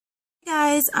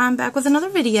guys, I'm back with another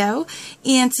video,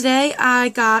 and today I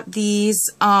got these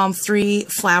 3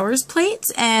 flowers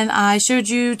plates, and I showed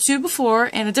you 2 before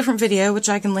in a different video, which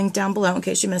I can link down below in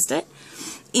case you missed it.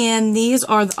 And these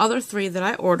are the other 3 that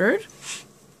I ordered.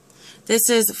 This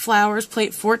is flowers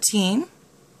plate 14,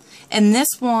 and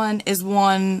this one is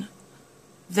one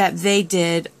that they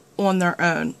did on their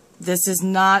own. This is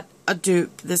not a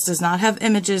dupe. This does not have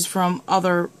images from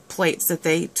other plates that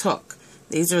they took.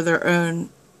 These are their own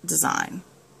design.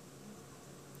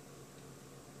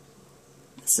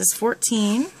 This is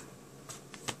 14.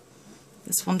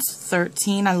 This one's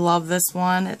 13. I love this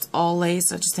one. It's all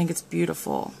lace. I just think it's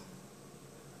beautiful.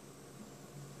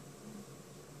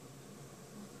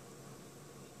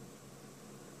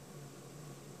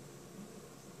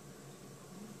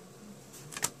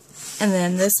 And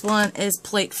then this one is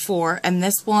plate 4, and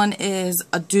this one is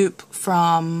a dupe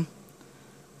from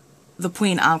the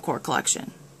Queen Encore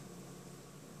collection.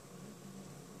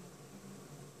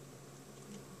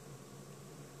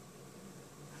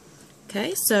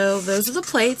 Okay, so those are the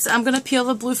plates. I'm going to peel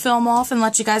the blue film off and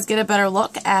let you guys get a better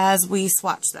look as we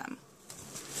swatch them.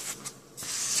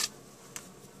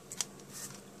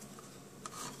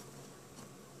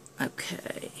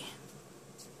 Okay.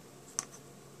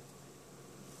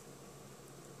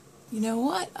 You know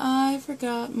what? I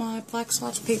forgot my black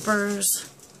swatch papers.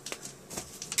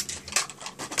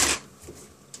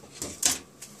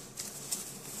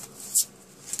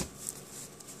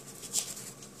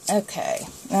 Okay,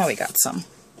 now we got some.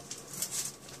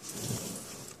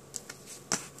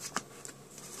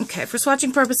 Okay, for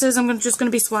swatching purposes, I'm just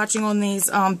going to be swatching on these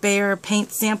bare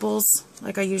paint samples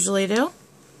like I usually do.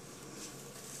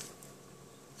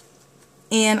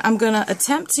 And I'm going to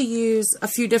attempt to use a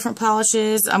few different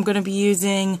polishes. I'm going to be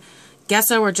using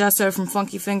Gesso or Gesso from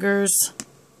Funky Fingers,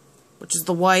 which is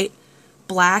the white,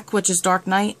 black, which is Dark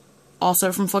Night,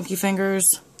 also from Funky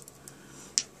Fingers.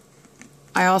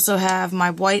 I also have my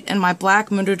white and my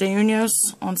black Mundo de Unos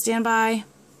on standby.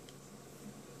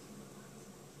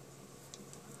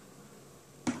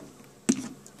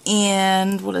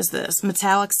 And what is this?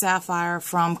 Metallic Sapphire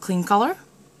from Clean Color.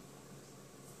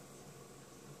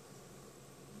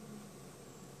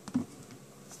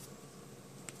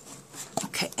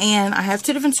 Okay, and I have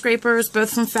 2 different scrapers,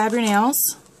 both from Fab Your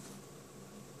Nails.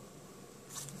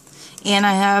 And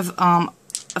I have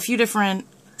a few different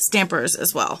stampers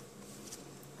as well.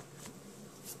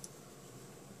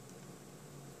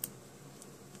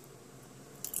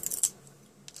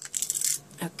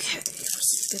 Okay,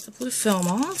 let's get the blue film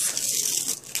off.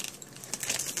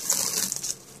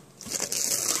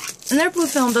 And their blue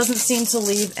film doesn't seem to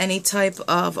leave any type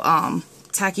of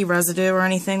tacky residue or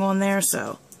anything on there,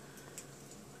 so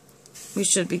we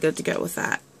should be good to go with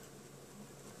that.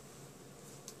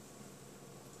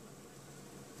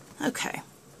 Okay.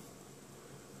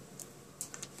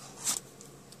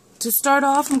 To start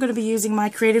off, I'm going to be using my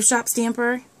Creative Shop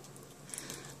stamper.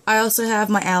 I also have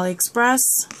my AliExpress,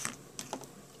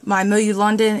 my Milieu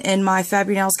London, and my Fab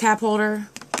Your Nails cap holder,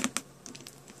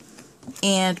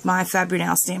 and my Fab Your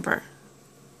Nails stamper.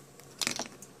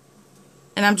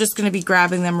 And I'm just going to be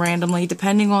grabbing them randomly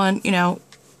depending on, you know,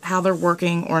 how they're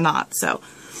working or not. So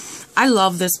I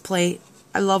love this plate.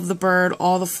 I love the bird,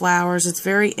 all the flowers. It's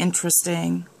very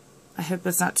interesting. I hope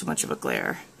it's not too much of a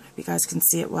glare. I hope you guys can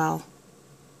see it well.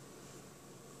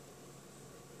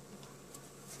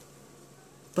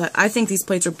 But I think these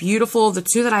plates are beautiful. The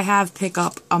 2 that I have pick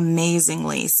up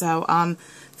amazingly. So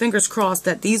fingers crossed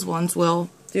that these ones will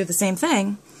do the same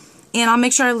thing. And I'll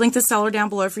make sure I link the seller down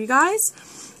below for you guys.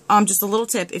 Just a little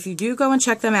tip. If you do go and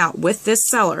check them out with this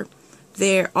seller,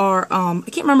 there are, I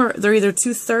can't remember, they're either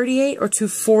 $2.38 or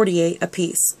 $2.48 a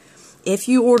piece if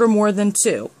you order more than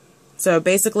 2. So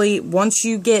basically, once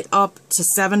you get up to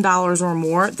 $7 or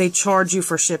more, they charge you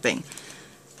for shipping.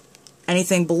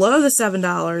 Anything below the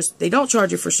 $7, they don't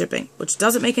charge you for shipping, which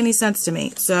doesn't make any sense to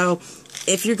me. So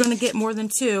if you're going to get more than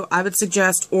 2, I would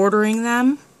suggest ordering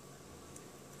them.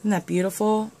 Isn't that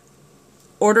beautiful?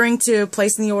 Ordering 2,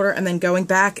 placing the order, and then going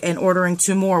back and ordering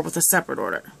 2 more with a separate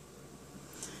order.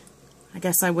 I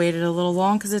guess I waited a little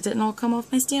long because it didn't all come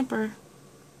off my stamper.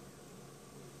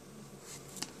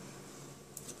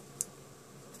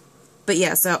 But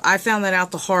yeah, so I found that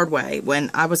out the hard way.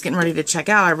 When I was getting ready to check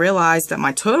out, I realized that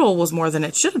my total was more than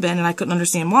it should have been, and I couldn't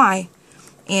understand why.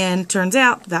 And turns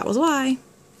out that was why.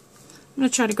 I'm going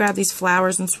to try to grab these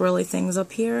flowers and swirly things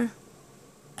up here.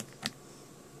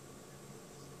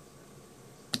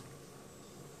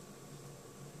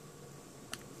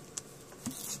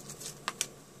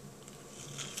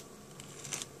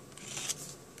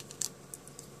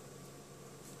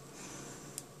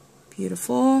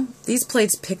 Beautiful. These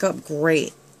plates pick up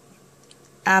great.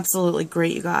 Absolutely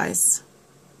great, you guys.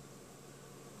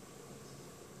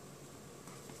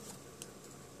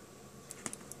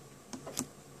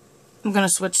 I'm going to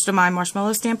switch to my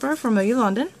marshmallow stamper from OU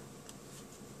London.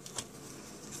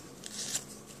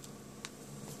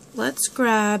 Let's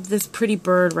grab this pretty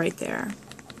bird right there.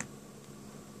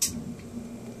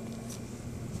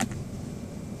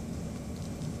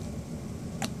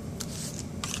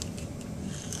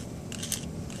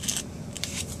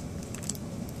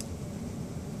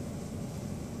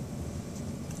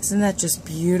 Isn't that just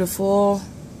beautiful?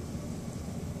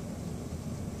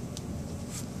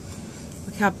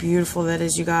 Look how beautiful that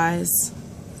is, you guys.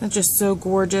 That's just so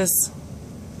gorgeous.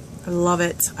 I love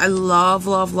it. I love,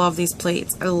 love, love these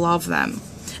plates. I love them.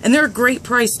 And they're a great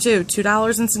price too.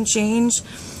 $2 and some change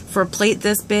for a plate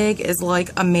this big is like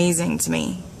amazing to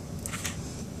me.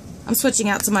 I'm switching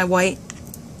out to my white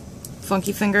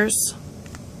funky fingers.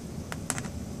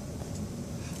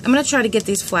 I'm going to try to get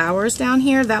these flowers down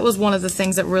here. That was one of the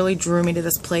things that really drew me to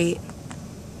this plate.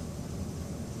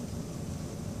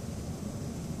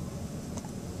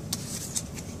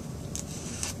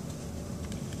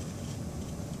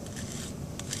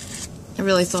 I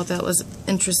really thought that was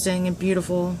interesting and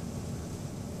beautiful.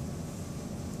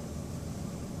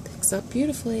 Picks up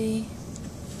beautifully.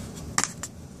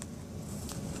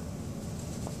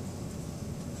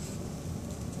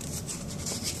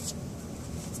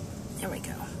 There we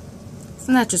go.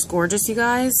 Isn't that just gorgeous, you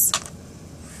guys?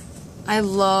 I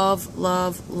love,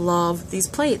 love, love these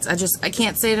plates. I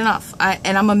can't say it enough.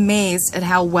 And I'm amazed at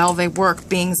how well they work,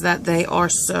 being that they are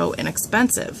so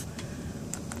inexpensive.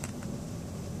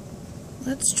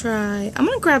 Let's try, I'm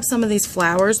going to grab some of these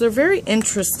flowers. They're very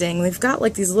interesting. They've got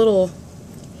like these little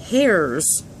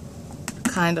hairs,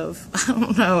 kind of. I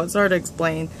don't know, it's hard to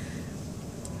explain.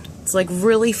 It's like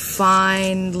really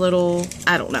fine little,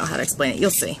 I don't know how to explain it. You'll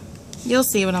see. You'll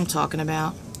see what I'm talking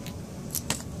about.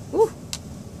 Ooh.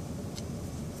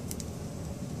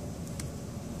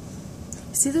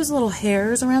 See those little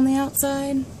hairs around the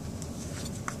outside?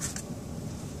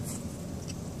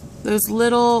 Those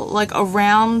little, like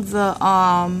around the,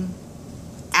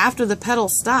 after the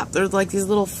petals stop, there's like these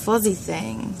little fuzzy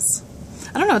things.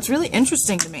 I don't know, it's really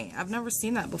interesting to me. I've never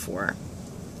seen that before.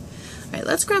 Alright,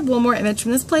 let's grab one more image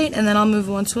from this plate and then I'll move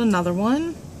on to another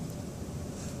one.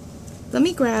 Let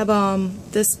me grab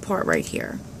this part right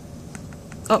here.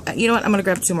 Oh, you know what? I'm going to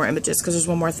grab two more images because there's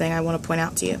one more thing I want to point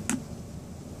out to you.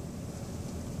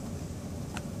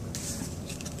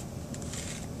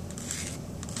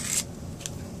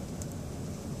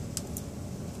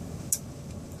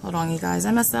 Hold on, you guys.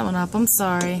 I messed that one up. I'm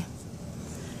sorry.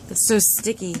 It's so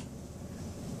sticky.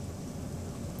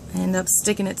 I end up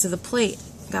sticking it to the plate.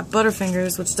 Got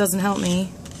butterfingers, which doesn't help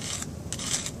me.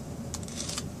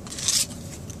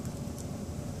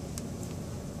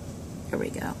 Here we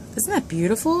go. Isn't that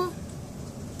beautiful?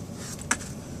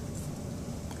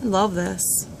 I love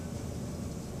this.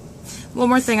 One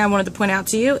more thing I wanted to point out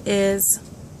to you is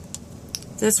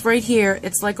this right here.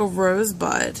 It's like a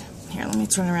rosebud. Here, let me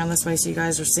turn around this way so you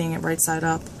guys are seeing it right side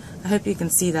up. I hope you can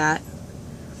see that.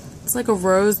 It's like a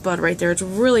rosebud right there. It's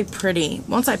really pretty.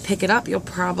 Once I pick it up, you'll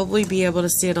probably be able to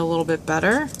see it a little bit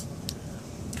better.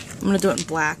 I'm going to do it in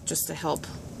black just to help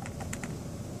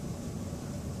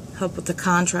with the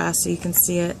contrast so you can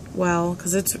see it well,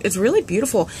 because it's really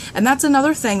beautiful. And that's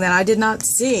another thing that I did not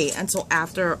see until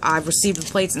after I received the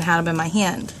plates and had them in my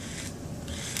hand.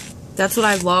 That's what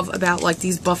I love about like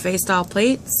these buffet style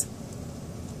plates.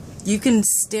 You can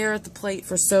stare at the plate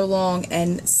for so long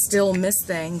and still miss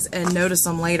things and notice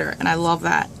them later, and I love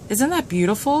that. Isn't that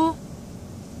beautiful?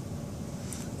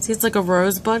 See, it's like a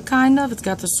rosebud kind of. It's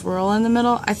got the swirl in the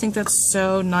middle. I think that's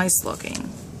so nice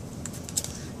looking.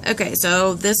 Okay,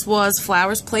 so this was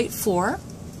Flowers Plate 4.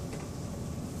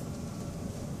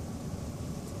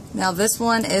 Now this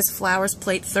one is Flowers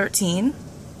Plate 13.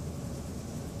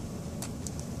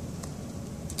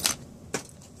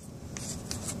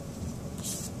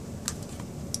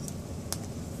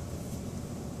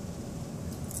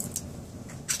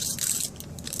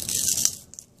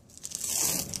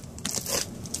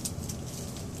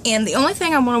 And the only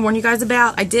thing I want to warn you guys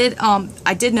about, I did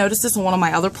notice this on one of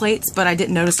my other plates, but I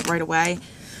didn't notice it right away.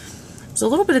 There's a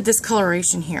little bit of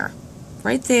discoloration here,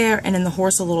 right there, and in the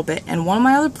horse a little bit. And one of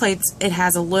my other plates, it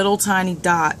has a little tiny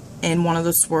dot in one of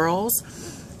the swirls,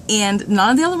 and none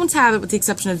of the other ones have it, with the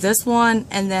exception of this one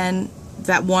and then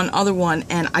that one other one.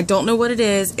 And I don't know what it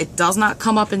is. It does not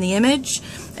come up in the image,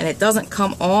 and it doesn't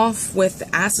come off with the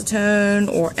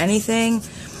acetone or anything.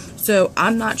 So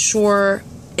I'm not sure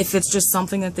if it's just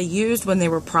something that they used when they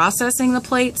were processing the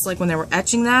plates, like when they were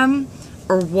etching them,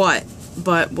 or what.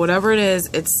 But whatever it is,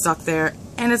 it's stuck there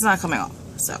and it's not coming off.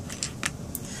 So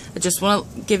I just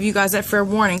want to give you guys that fair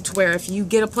warning to where if you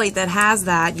get a plate that has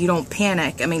that, you don't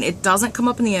panic. I mean, it doesn't come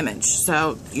up in the image,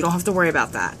 so you don't have to worry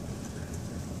about that.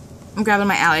 I'm grabbing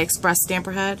my AliExpress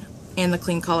stamper head and the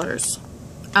clean colors.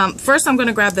 First, I'm going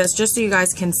to grab this just so you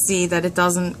guys can see that it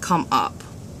doesn't come up.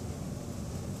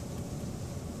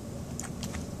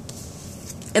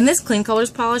 And this clean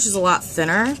colors polish is a lot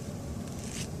thinner,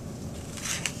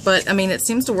 but I mean, it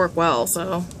seems to work well,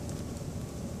 so.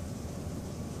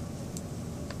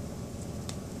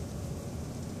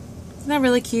 Isn't that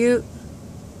really cute?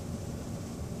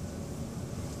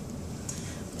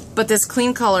 But this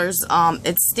clean colors,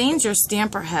 it stains your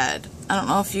stamper head. I don't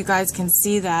know if you guys can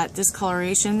see that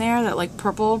discoloration there, that like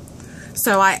purple.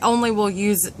 So I only will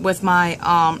use it with my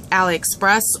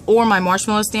AliExpress or my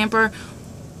marshmallow stamper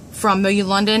from Million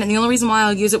London. And the only reason why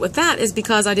I'll use it with that is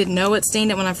because I didn't know it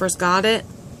stained it when I first got it.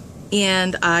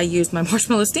 And I used my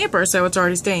marshmallow stamper, so it's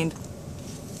already stained.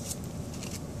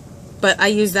 But I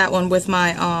used that one with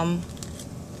my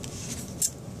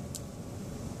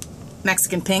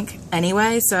Mexican pink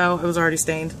anyway, so it was already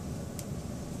stained.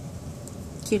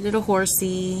 Cute little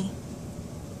horsey.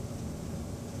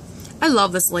 I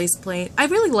love this lace plate. I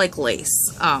really like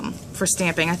lace for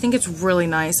stamping. I think it's really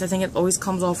nice. I think it always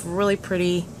comes off really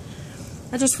pretty.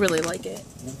 I just really like it.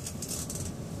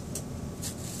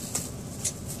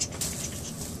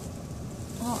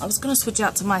 Well, I was going to switch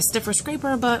out to my stiffer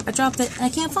scraper, but I dropped it and I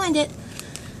can't find it.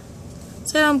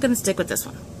 So I'm going to stick with this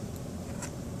one.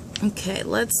 Okay,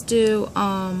 let's do,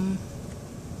 I'm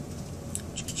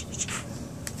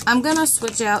going to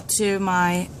switch out to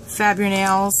my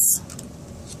Fab-Your-Nails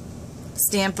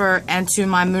stamper and to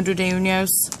my Mundo de Uñas,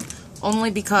 only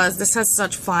because this has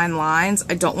such fine lines.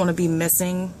 I don't want to be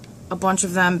missing a bunch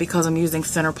of them because I'm using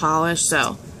thinner polish,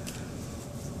 so.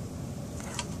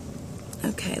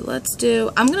 Okay, let's do,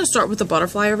 I'm going to start with the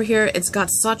butterfly over here. It's got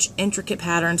such intricate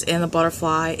patterns in the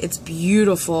butterfly. It's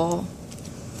beautiful.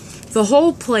 The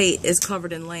whole plate is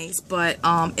covered in lace, but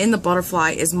in the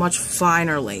butterfly is much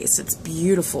finer lace. It's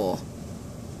beautiful.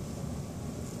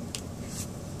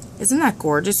 Isn't that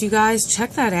gorgeous, you guys?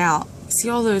 Check that out. See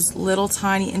all those little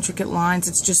tiny intricate lines?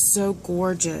 It's just so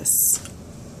gorgeous.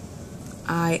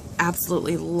 I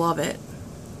absolutely love it.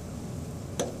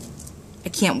 I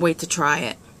can't wait to try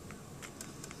it.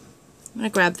 I'm going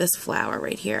to grab this flower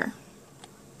right here.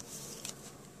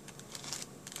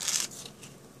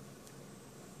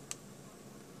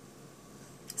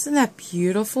 Isn't that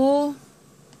beautiful?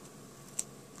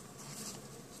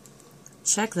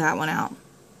 Check that one out.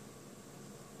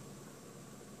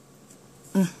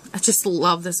 I just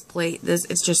love this plate.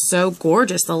 It's just so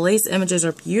gorgeous. The lace images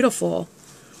are beautiful.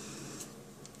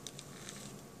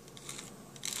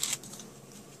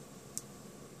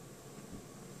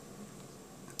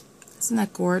 Isn't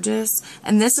that gorgeous?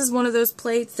 And this is one of those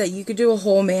plates that you could do a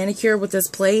whole manicure with this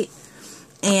plate,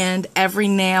 and every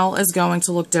nail is going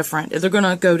to look different. They're going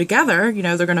to go together, you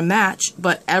know, they're going to match,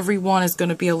 but every one is going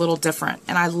to be a little different,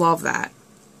 and I love that.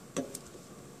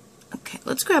 Okay,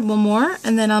 let's grab one more,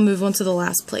 and then I'll move on to the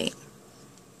last plate.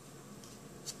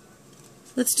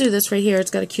 Let's do this right here.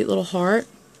 It's got a cute little heart.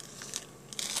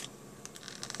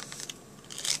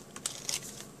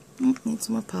 Need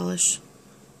some more polish.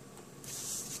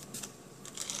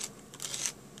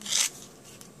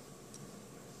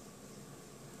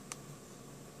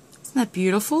 Isn't that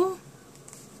beautiful?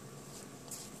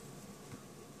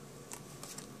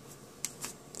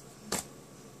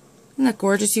 Isn't that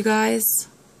gorgeous, you guys?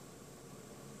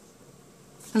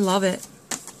 I love it.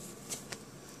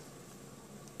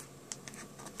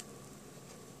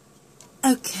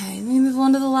 Okay, let me move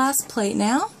on to the last plate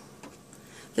now.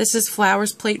 This is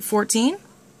Flowers Plate 14.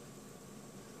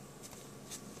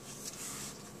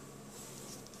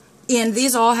 And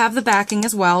these all have the backing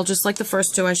as well, just like the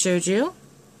first two I showed you.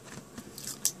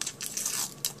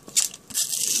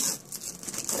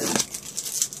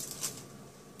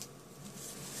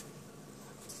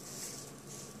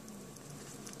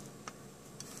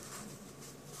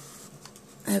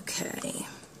 Okay.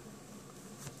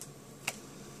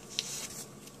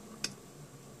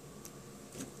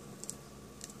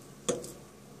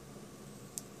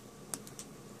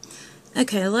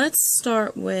 Okay, let's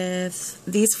start with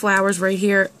these flowers right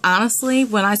here. Honestly,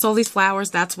 when I saw these flowers,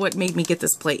 that's what made me get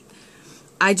this plate.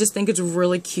 I just think it's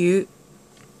really cute.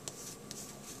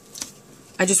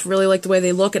 I just really like the way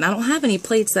they look, and I don't have any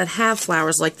plates that have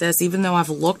flowers like this, even though I've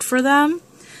looked for them.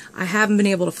 I haven't been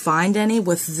able to find any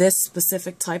with this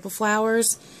specific type of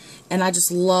flowers, and I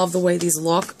just love the way these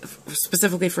look,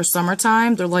 specifically for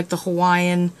summertime. They're like the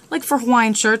Hawaiian, like for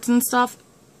Hawaiian shirts and stuff.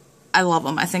 I love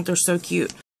them. I think they're so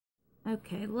cute.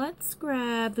 Okay, let's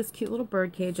grab this cute little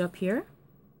bird cage up here.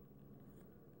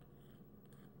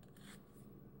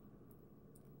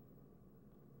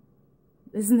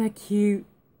 Isn't that cute?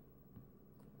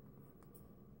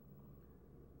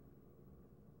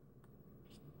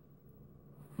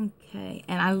 Okay,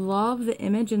 and I love the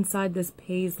image inside this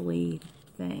paisley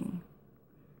thing.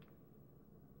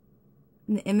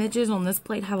 And the images on this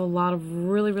plate have a lot of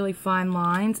really, really fine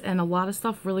lines and a lot of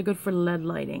stuff really good for LED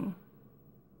lighting.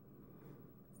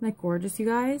 Isn't that gorgeous, you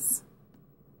guys?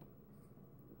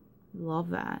 Love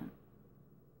that.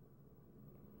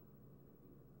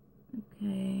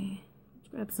 Okay, let's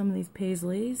grab some of these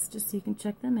paisleys just so you can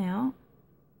check them out.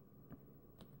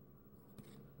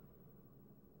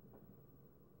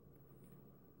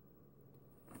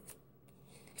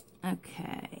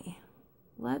 Okay,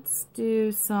 let's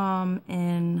do some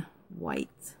in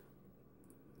white.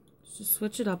 Just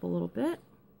switch it up a little bit.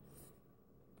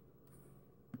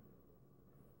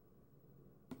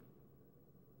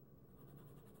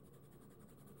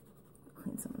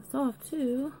 Clean some of this off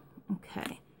too.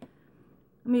 Okay,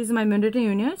 I'm using my Mundo de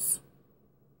Uñas.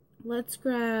 Let's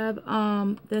grab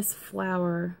this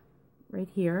flower right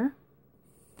here.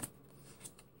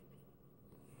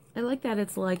 I like that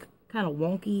it's like kind of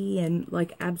wonky and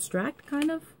like abstract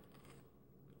kind of.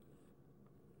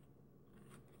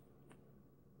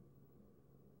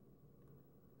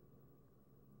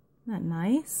 Isn't that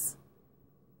nice?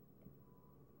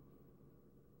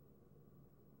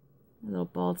 A little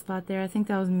bald spot there. I think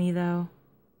that was me though.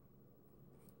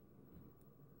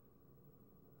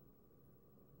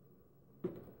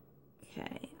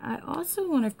 Okay, I also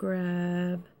want to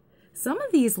grab, some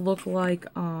of these look like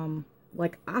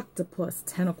octopus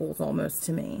tentacles almost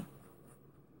to me.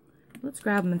 Let's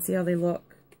grab them and see how they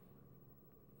look.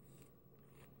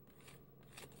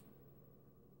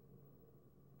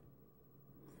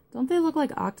 Don't they look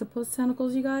like octopus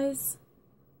tentacles, you guys?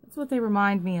 That's what they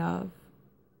remind me of.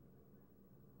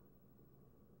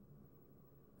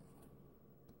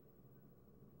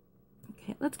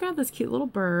 Okay, let's grab this cute little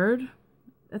bird.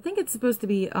 I think it's supposed to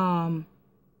be, I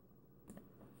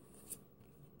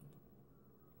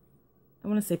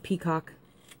want to say peacock.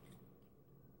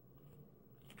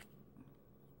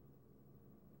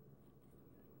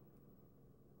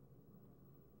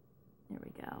 There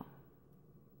we go.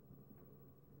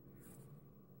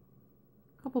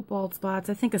 A couple bald spots.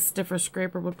 I think a stiffer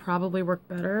scraper would probably work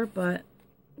better, but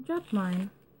I dropped mine.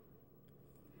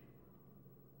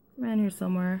 Around here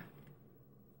somewhere.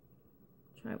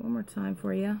 Try it one more time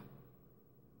for you.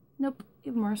 Nope,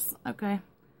 even worse. Okay,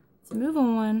 let's move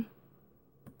on.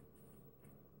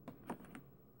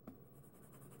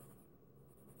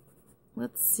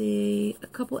 Let's see a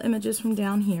couple images from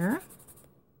down here.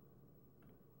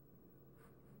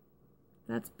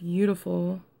 That's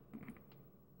beautiful.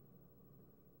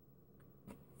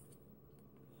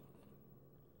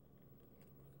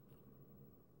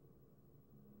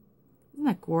 Isn't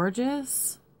that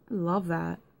gorgeous? I love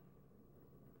that.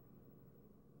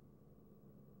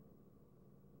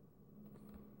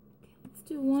 Okay, let's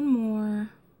do one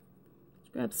more. Let's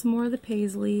grab some more of the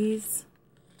paisleys.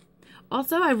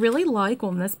 Also, I really like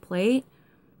on this plate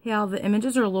how the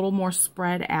images are a little more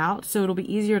spread out, so it'll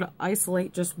be easier to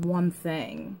isolate just one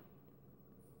thing.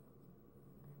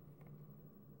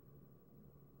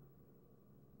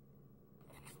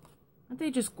 Aren't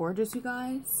they just gorgeous, you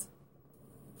guys?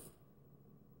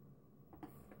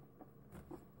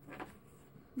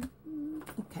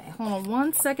 Okay, hold on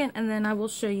one second, and then I will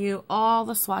show you all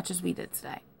the swatches we did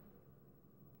today.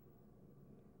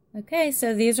 Okay,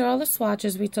 so these are all the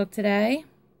swatches we took today.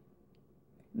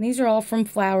 And these are all from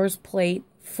Flowers Plate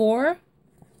 4,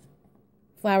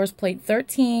 Flowers Plate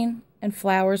 13, and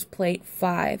Flowers Plate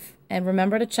 5. And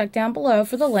remember to check down below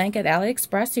for the link at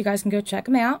AliExpress so you guys can go check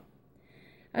them out.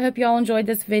 I hope you all enjoyed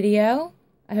this video.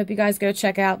 I hope you guys go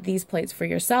check out these plates for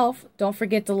yourself. Don't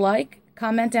forget to like,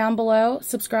 comment down below,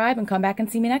 subscribe, and come back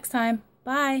and see me next time.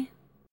 Bye!